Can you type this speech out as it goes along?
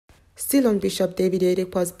Still on Bishop David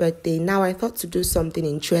Oyedepo's birthday, now I thought to do something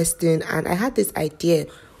interesting, and I had this idea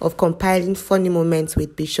of compiling funny moments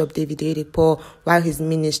with Bishop David Oyedepo while he's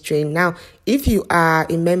ministering. Now, if you are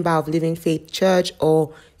a member of Living Faith Church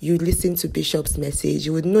or you listen to Bishop's message,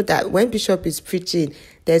 you would know that when Bishop is preaching,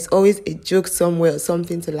 there's always a joke somewhere or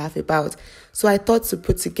something to laugh about. So I thought to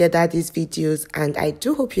put together these videos, and I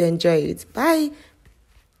do hope you enjoy it. Bye!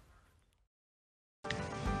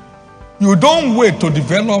 You don't wait to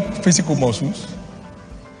develop physical muscles.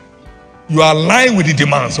 You align with the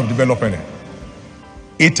demands of developing it.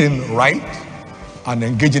 Eating right and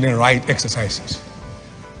engaging in right exercises.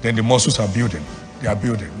 Then the muscles are building. They are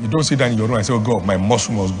building. You don't sit down in your room and say, oh God, my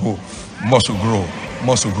muscle must go. Muscle grow.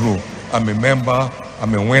 Muscle grow. I'm a member.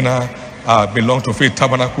 I'm a winner. I belong to Faith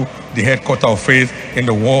Tabernacle, the headquarters of faith in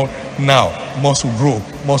the world. Now, muscle grow.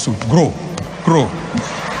 Muscle grow. Grow.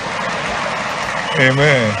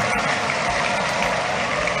 Amen.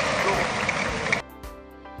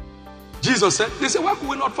 Jesus said, they said, why could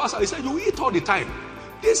we not fast? He said, you eat all the time.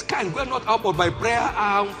 This kind go not out but by prayer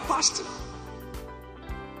and fasting.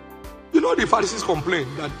 You know the Pharisees complain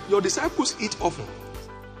that your disciples eat often.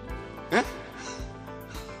 Eh?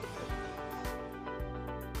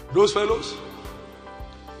 Those fellows,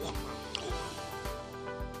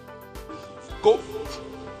 go,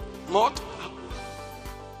 not,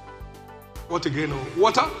 what again?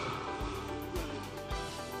 Water,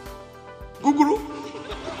 Guguru.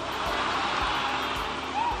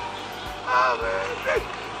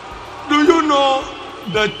 Do you know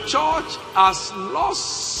the church has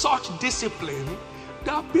lost such discipline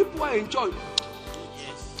that people are in church?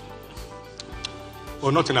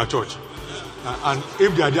 Or not in our church. And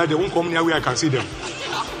if they are there, they won't come near where I can see them.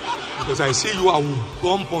 Because I see you, I will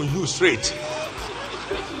bump on you straight.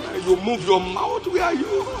 You move your mouth, where are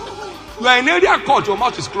you? You are in area court, your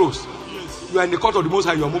mouth is closed. You are in the court of the Most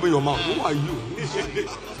High, you are moving your mouth. Who are you?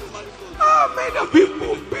 Man,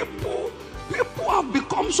 people have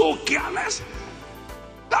become so careless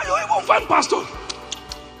that you even find pastors.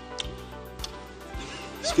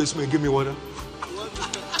 Excuse me, give me water.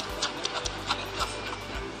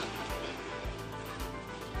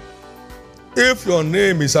 If your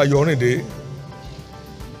name is Ayonide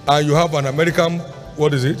and you have an American,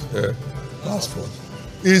 what is it? Passport.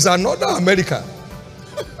 It's another American.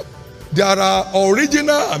 There are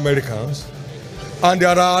original Americans and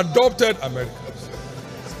there are adopted Americans.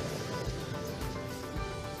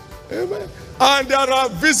 Amen. And there are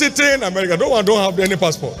visiting Americans. Don't have any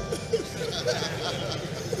passport.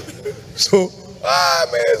 So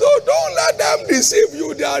don't let them deceive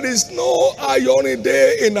you. There is no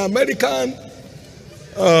Ayonide in American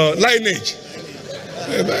lineage.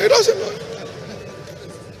 Amen. It doesn't matter.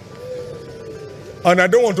 And I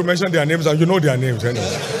don't want to mention their names, and you know their names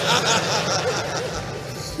anyway.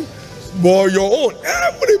 But your own,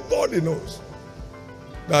 everybody knows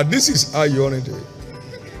that this is Ayonide.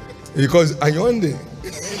 Because Ayonide.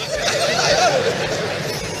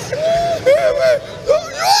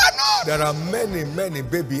 There are many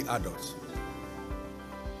baby adults.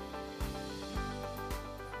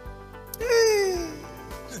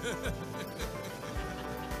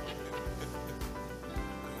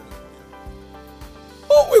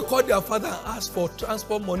 Oh, we call their father and ask for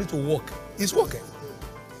transport money to work. He's working.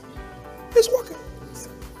 He's working.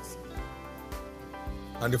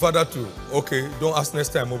 And the father too, okay, don't ask next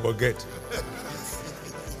time, but get.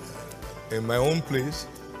 In my own place,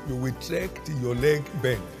 you will trek till your leg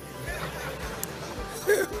bend.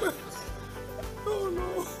 Oh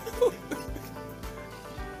no.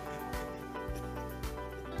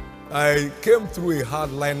 I came through a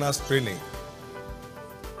hardliners training.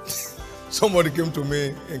 Somebody came to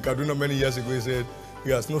me in Kaduna many years ago. He said,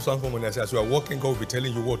 he has no sound for money. I said, as you are walking, God will be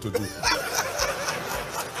telling you what to do.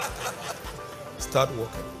 Start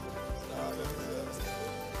walking.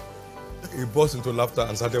 He burst into laughter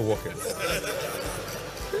and started walking.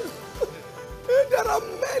 There are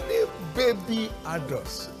many baby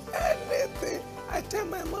adults. Anything. I tell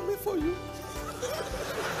my mommy for you.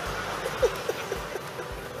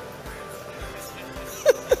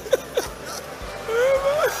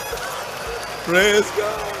 Praise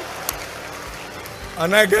God.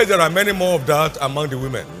 And I guess there are many more of that among the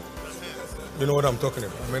women. You know what I'm talking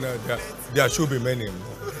about? I mean, there should be many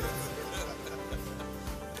more.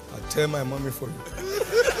 I tell my mommy for you.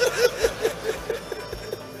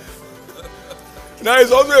 Now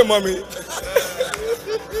it's also a mommy.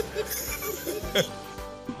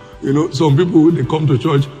 You know, some people, they come to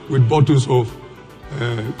church with bottles of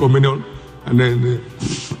communion and then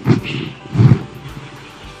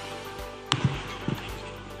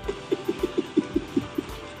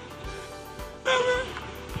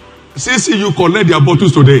See you collect their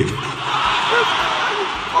bottles today.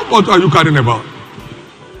 What are you carrying about?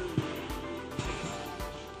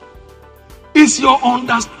 It's your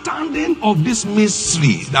understanding of this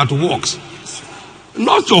mystery that works,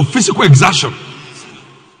 not your physical exertion.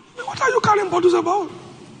 What are you carrying bottles about?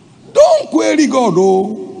 Don't query God,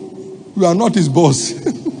 oh. You are not his boss.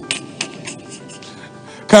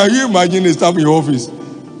 Can you imagine a staff in your office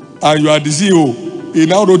and you are the CEO? He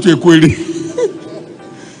now wrote you a query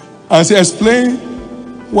and say, explain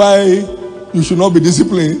why you should not be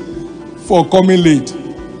disciplined for coming late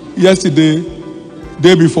yesterday,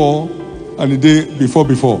 day before, and the day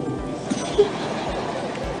before.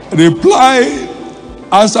 Reply,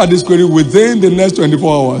 answer this query within the next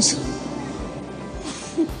 24 hours.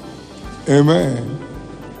 Amen.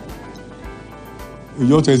 You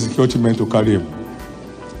just tell security men to carry him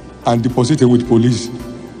and deposit him with police.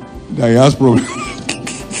 That he has problems.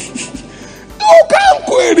 You can't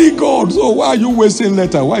query God. So why are you wasting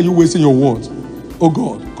letter? Why are you wasting your words? Oh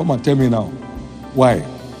God, come and tell me now. Why?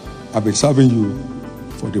 I've been serving you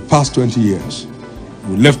for the past 20 years.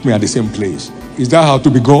 You left me at the same place. Is that how to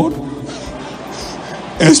be God?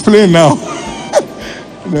 Explain now.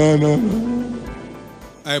 No.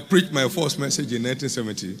 I preached my first message in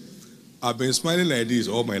 1970. I've been smiling like this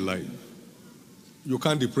all my life. You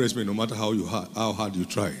can't depress me no matter how hard you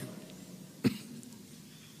try.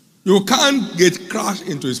 You can't get crushed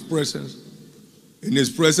into his presence. In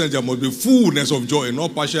his presence there must be fullness of joy,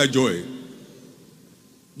 not partial joy.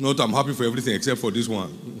 Not I'm happy for everything except for this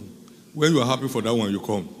one. When you are happy for that one, you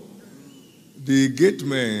come. The gate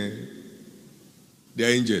men, they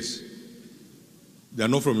are angels. They are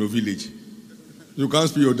not from your village. You can't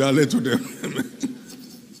speak your dialect to them.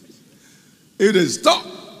 If they stop,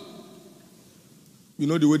 you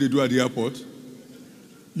know the way they do at the airport?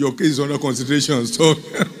 Your case is under consideration. So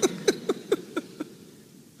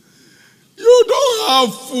you don't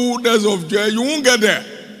have fullness of joy. You won't get there.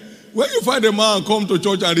 When you find a man come to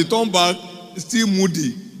church and return back, still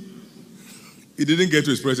moody. He didn't get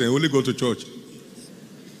to his presence. He only go to church.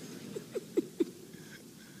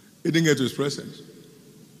 He didn't get to his presence.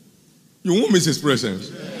 You won't miss his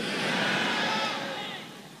presence.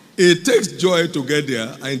 It takes joy to get there,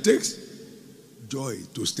 and it takes joy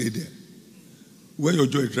to stay there. When your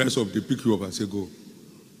joy dries up, they pick you up and say, go.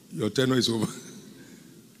 Your tenure is over.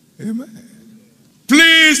 Amen.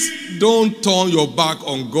 Please don't turn your back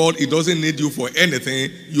on God. He doesn't need you for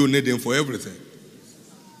anything. You need him for everything.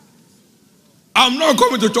 I'm not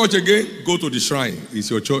coming to church again. Go to the shrine.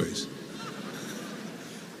 It's your choice.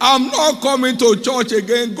 I'm not coming to church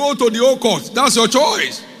again. Go to the occult. That's your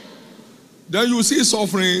choice. Then you see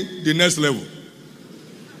suffering the next level.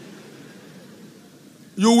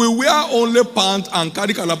 You will wear only pants and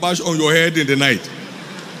carry calabash on your head in the night.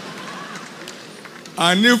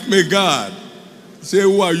 And if may God say,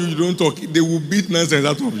 who are you? You don't talk. They will beat nonsense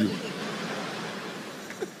out of you.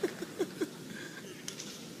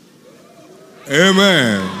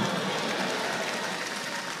 Amen.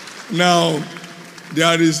 Now,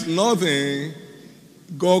 there is nothing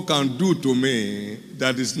God can do to me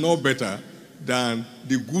that is no better than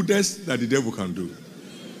the goodness that the devil can do.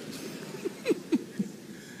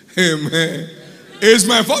 Amen. He's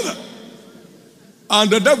my father.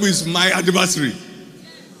 And the devil is my adversary.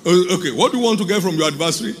 Okay, what do you want to get from your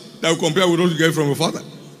adversary that will compare with what you get from your father?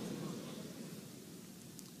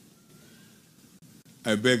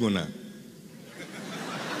 I beg you now.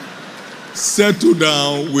 Settle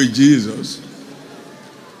down with Jesus.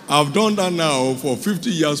 I've done that now for 50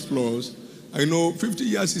 years plus. I know 50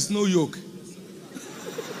 years is no yoke.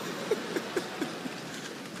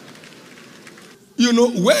 You know,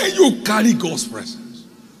 when you carry God's presence,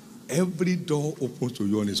 every door opens to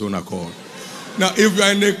you on its own accord. Now, if you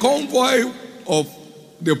are in a convoy of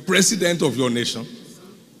the president of your nation,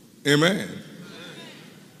 amen,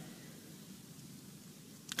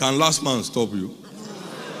 can last man stop you?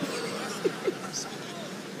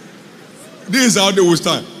 This is how they will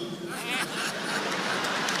stand.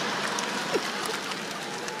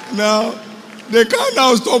 Now, they can't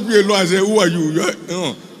now stop you alone and say, who are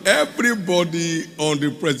you? Everybody on the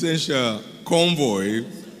presidential convoy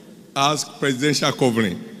has presidential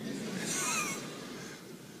covering.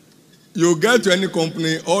 You get to any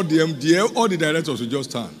company, all the MD, all the directors will just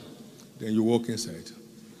stand. Then you walk inside.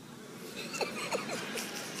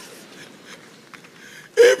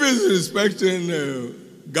 If he's respecting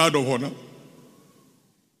guard of honor,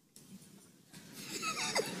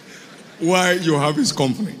 why you have his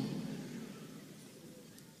company?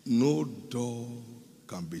 No door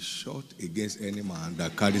can be shut against any man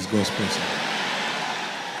that carries God's presence.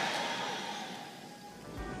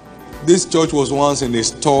 This church was once in a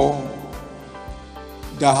store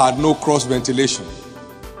that had no cross ventilation.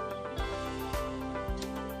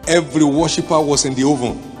 Every worshiper was in the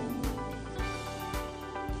oven.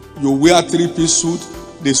 You wear 3-piece suit,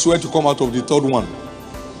 they swear to come out of the third one.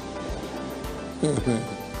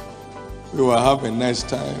 We were having a nice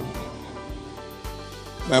time.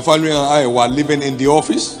 My family and I were living in the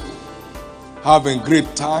office, having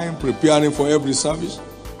great time, preparing for every service.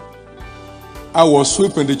 I was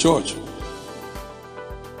sweeping the church.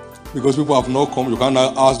 Because people have not come, you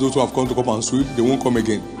cannot ask those who have come to come and sweep, they won't come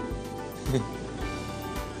again.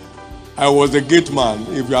 I was the gate man.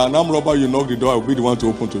 If you are an armed robber, you knock the door, I will be the one to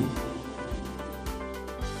open to you.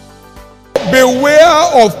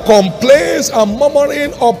 Beware of complaints and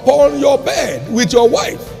murmuring upon your bed with your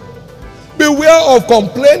wife. Beware of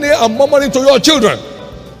complaining and murmuring to your children.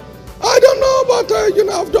 I don't know, but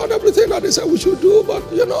I've done everything that they said we should do,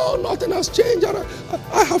 but nothing has changed. And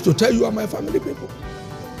I have to tell you and my family people.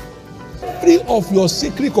 Every of your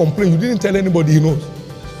secret complaints, you didn't tell anybody he knows.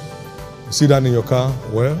 You sit down in your car,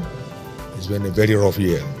 well, it's been a very rough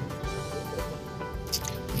year.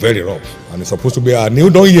 Very rough. And it's supposed to be a new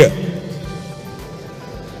dawn year.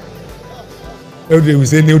 Every day we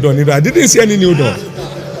say new dawn, new dawn. I didn't see any new dawn.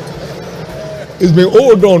 It's been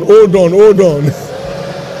old dawn, old dawn, old dawn.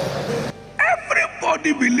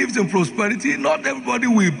 Everybody believes in prosperity. Not everybody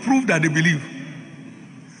will prove that they believe.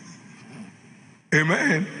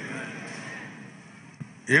 Amen.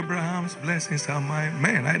 Abraham's blessings are mine.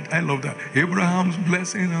 Man, I love that. Abraham's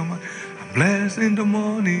blessings are mine. Blessed in the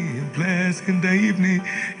morning, blessed in the evening.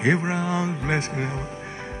 Abraham's blessings are mine.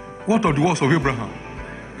 What are the words of Abraham?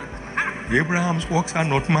 Abraham's works are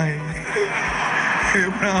not mine.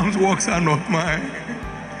 Abraham's works are not mine.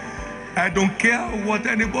 I don't care what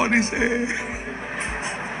anybody says.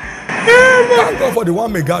 Thank God for the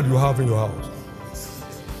one megad you have in your house.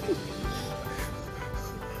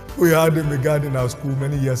 We had a megad in our school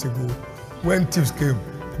many years ago. When thieves came,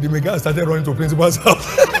 the megad started running to principal's house.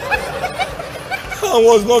 And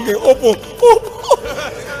was knocking, open.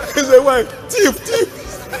 He said, why? Thief.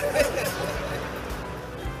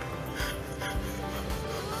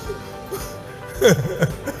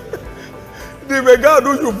 The megad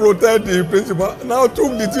who should protect the principal now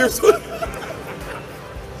took the thieves.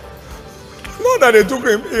 Not that they took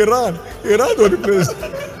him, he ran. He ran to the place.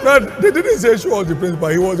 Now, they didn't say she was the principal,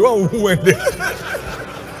 he was the one who went there.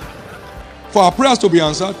 For our prayers to be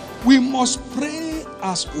answered, we must pray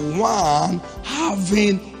as one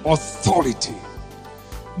having authority.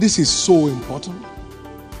 This is so important.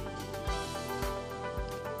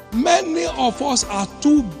 Many of us are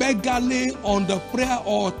too beggarly on the prayer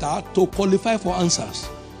altar to qualify for answers.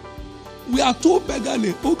 We are too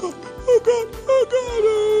beggarly. Oh God, oh God, oh God,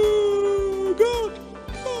 oh God,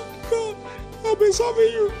 God, God, I've been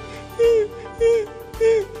serving you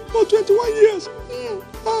for 21 years.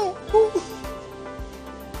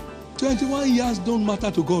 21 years don't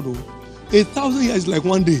matter to God. 1,000 years is like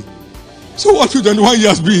one day. So what should 21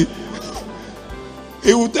 years be?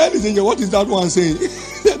 He will tell his angel, what is that one saying?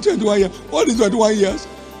 21 years. What is 21 years?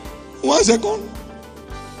 1 second.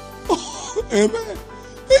 Oh, amen.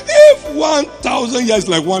 If 1,000 years is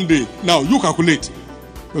like one day, now you calculate.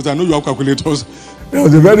 Because I know you have calculators. There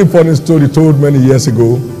was a very funny story told many years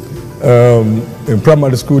ago. In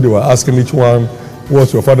primary school, they were asking each one,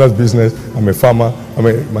 what's your father's business? I'm a farmer.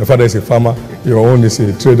 My father is a farmer. Your own is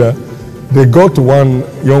a trader. They got to one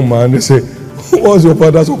young man, they say, what's your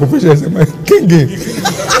father's occupation? He said, my king.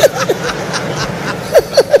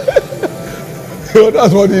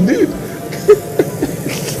 That's what he did.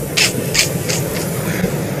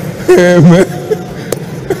 Amen.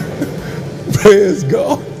 Praise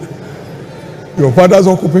God. Your father's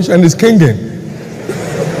occupation is kinging.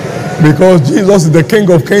 Because Jesus is the King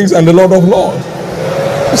of Kings and the Lord of Lords.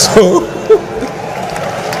 So,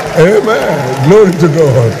 amen. Glory to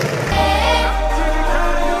God.